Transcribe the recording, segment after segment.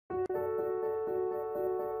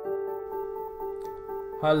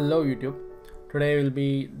Hello YouTube. Today we'll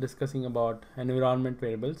be discussing about environment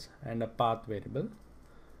variables and a path variable.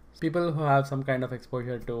 People who have some kind of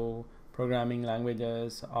exposure to programming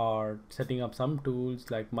languages or setting up some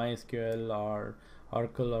tools like MySQL or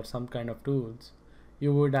Oracle or some kind of tools,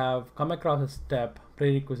 you would have come across a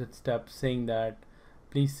prerequisite step saying that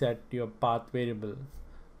please set your path variable.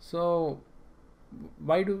 So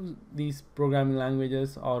why do these programming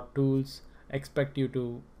languages or tools expect you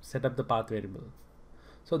to set up the path variable?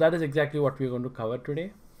 So that is exactly what we're going to cover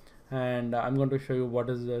today, and I'm going to show you what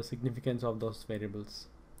is the significance of those variables.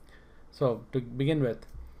 So to begin with,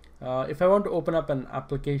 if I want to open up an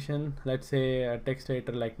application, let's say a text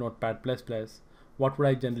editor like Notepad++, what would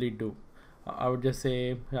I generally do? I would just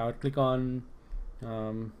say I would click on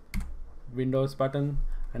Windows button,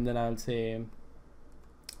 and then I'll say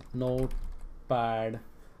Notepad++,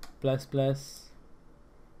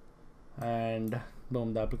 and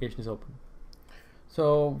boom, the application is open.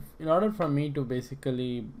 So in order for me to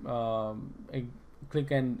basically click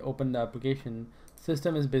and open the application,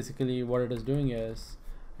 system is basically what it is doing is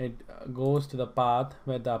it goes to the path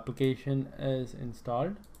where the application is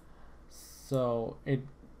installed. So it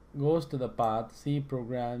goes to the path C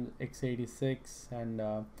program x86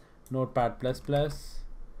 and Notepad++.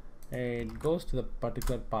 It goes to the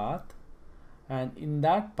particular path, and in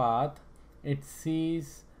that path it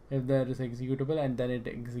sees if there is executable, and then it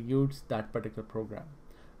executes that particular program.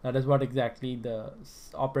 That is what exactly the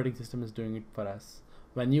operating system is doing it for us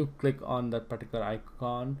when you click on that particular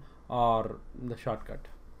icon or the shortcut.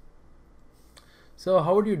 So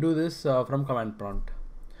how would you do this from command prompt?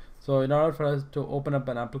 So in order for us to open up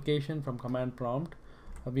an application from command prompt,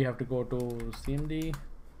 we have to go to CMD,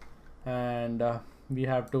 and we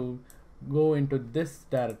have to go into this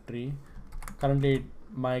directory. Currently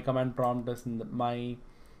my command prompt is in my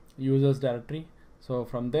users directory, so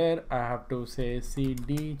from there I have to say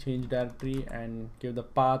cd change directory and give the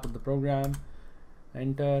path of the program,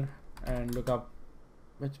 enter, and look up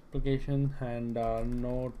which application, and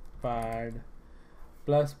Notepad++,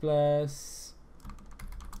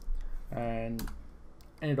 and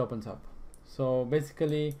it opens up. So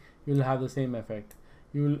basically you'll have the same effect.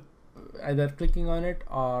 You'll either clicking on it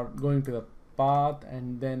or going to the path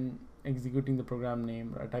and then executing the program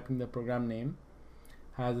name or typing the program name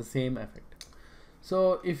has the same effect.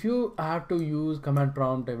 So if you have to use command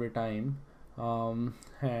prompt every time,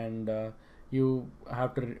 you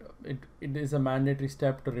have to it is a mandatory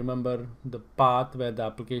step to remember the path where the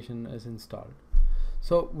application is installed.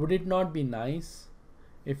 So would it not be nice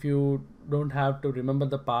if you don't have to remember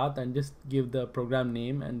the path and just give the program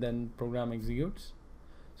name and then program executes?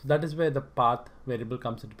 So that is where the path variable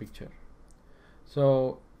comes into picture.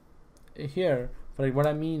 So here, for what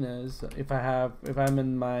I mean is, if I'm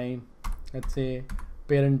in my, let's say,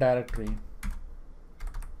 parent directory,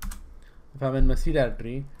 if I'm in my C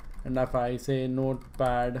directory, and if I say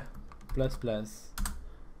Notepad++,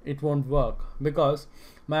 it won't work because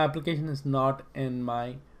my application is not in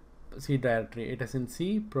my C directory. It is in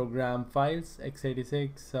C program files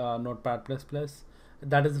x86 Notepad++.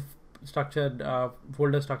 That is structured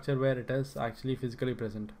folder structure where it is actually physically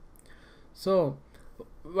present. So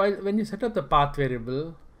when you set up the path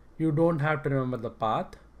variable, you don't have to remember the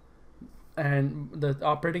path, and the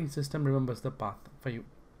operating system remembers the path for you.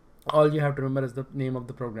 All you have to remember is the name of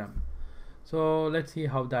the program. So let's see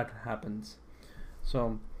how that happens.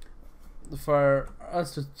 So for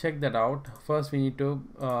us to check that out, first we need to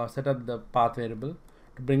set up the path variable.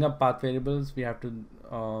 To bring up path variables, we have to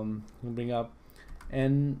bring up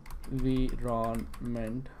environment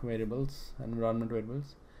variables.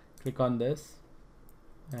 Click on this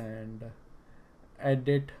and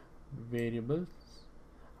edit variables,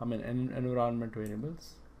 environment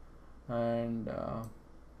variables, and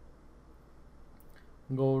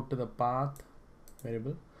go to the path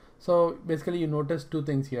variable. So basically you notice two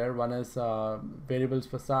things here. One is variables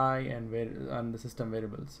for Sai and the system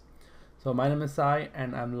variables. So my name is Sai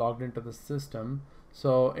and I'm logged into the system,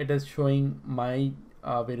 so it is showing my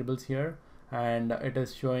variables here, and it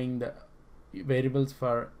is showing the variables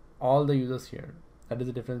for all the users here. That is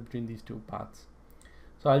the difference between these two paths.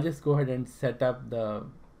 So I'll just go ahead and set up the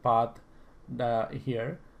path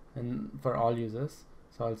here and for all users.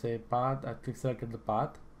 So I'll say path, I click selected the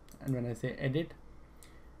path, and when I say edit,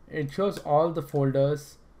 it shows all the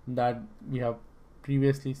folders that we have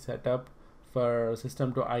previously set up for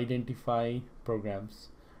system to identify programs.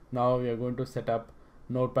 Now we are going to set up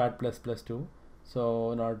Notepad++ too.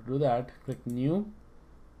 So in order to do that, click new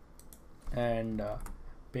and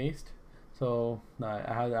paste. So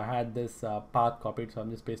I had this path copied, so I'm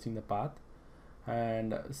just pasting the path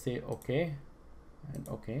and say OK and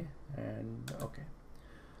OK and OK.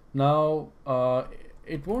 Now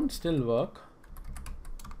it won't still work,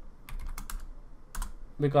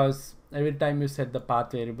 because every time you set the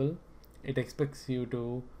path variable, it expects you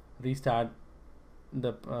to restart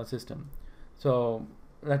the system. So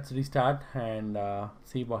let's restart and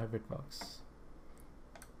see if it works.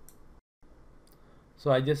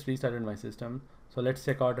 So I just restarted my system. So let's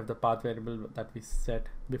check out if the path variable that we set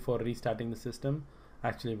before restarting the system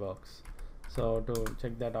actually works. So to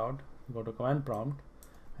check that out, go to command prompt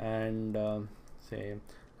and say,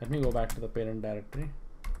 let me go back to the parent directory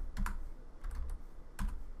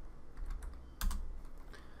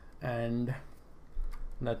and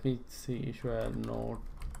let me see issue a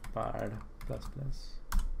notepad++.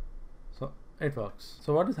 So it works.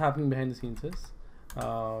 So what is happening behind the scenes is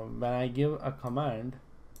when I give a command,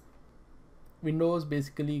 Windows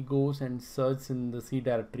basically goes and searches in the C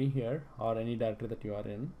directory here or any directory that you are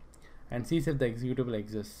in and sees if the executable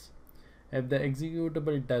exists. If the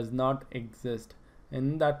executable does not exist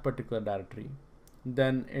in that particular directory,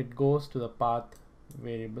 then it goes to the path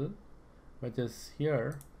variable, which is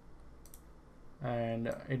here,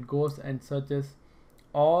 and it goes and searches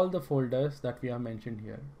all the folders that we have mentioned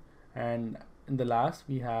here. And in the last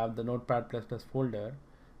we have the notepad++ folder,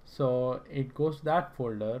 so it goes to that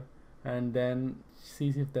folder and then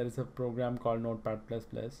sees if there is a program called notepad++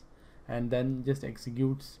 and then just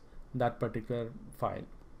executes that particular file.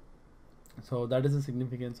 So that is the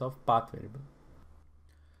significance of path variable.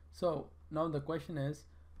 So now the question is,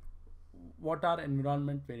 what are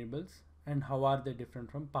environment variables and how are they different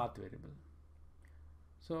from path variable?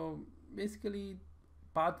 So basically,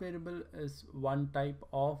 path variable is one type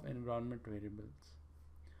of environment variables.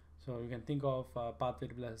 So you can think of path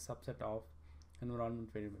variable as a subset of environment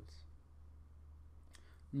variables.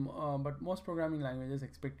 But most programming languages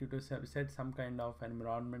expect you to set some kind of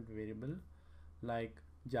environment variable like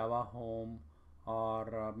Java home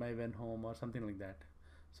or Maven home or something like that.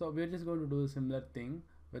 So we're just going to do a similar thing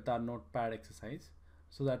with our notepad exercise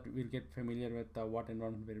so that we'll get familiar with what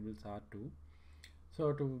environment variables are too.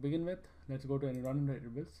 So to begin with, let's go to environment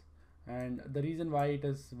variables, and the reason why it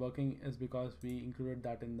is working is because we included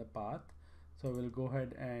that in the path. So we'll go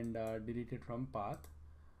ahead and delete it from path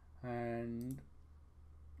and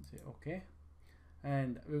say okay,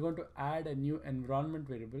 and we're going to add a new environment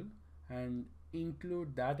variable and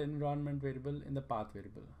include that environment variable in the path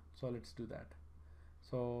variable. So let's do that.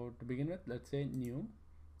 So to begin with, let's say new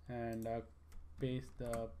and paste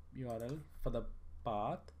the URL for the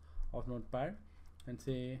path of notepad and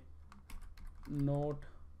say notepad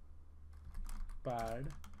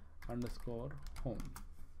underscore home.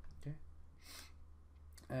 Okay,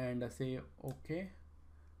 and say okay,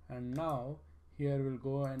 and now here we'll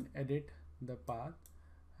go and edit the path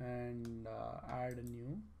and add a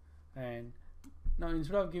new, and now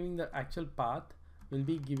instead of giving the actual path, we'll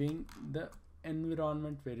be giving the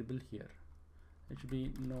environment variable here. It should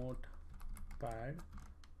be notepad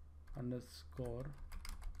underscore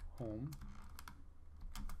home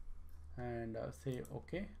and say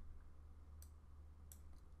okay,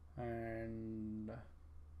 and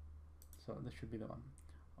so this should be the one.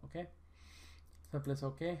 Okay, so press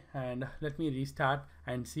OK and let me restart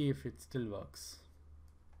and see if it still works.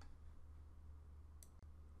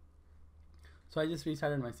 So I just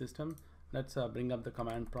restarted my system. Let's bring up the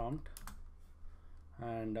command prompt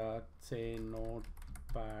and say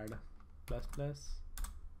notepad++,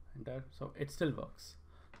 enter. So it still works.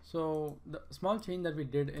 So the small change that we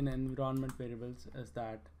did in environment variables is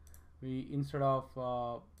that we, instead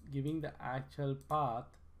of giving the actual path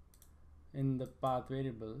in the path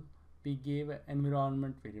variable, we gave an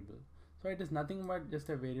environment variable. So it is nothing but just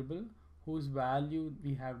a variable whose value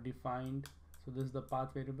we have defined. So this is the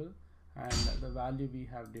path variable and the value we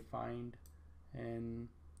have defined in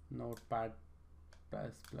notepad++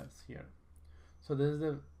 here. So this is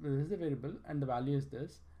the variable and the value is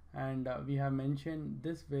this, and we have mentioned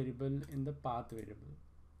this variable in the path variable.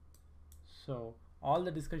 So all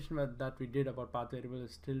the discussion that we did about path variable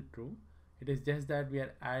is still true. It is just that we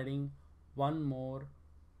are adding one more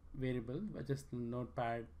variable, which is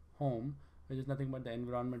notepad home, which is nothing but the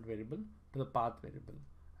environment variable, to the path variable,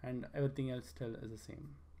 and everything else still is the same.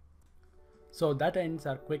 So that ends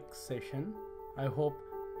our quick session. I hope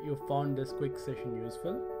you found this quick session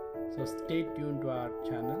useful. So stay tuned to our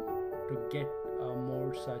channel to get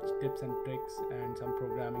more such tips and tricks and some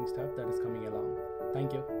programming stuff that is coming along.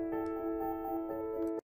 Thank you.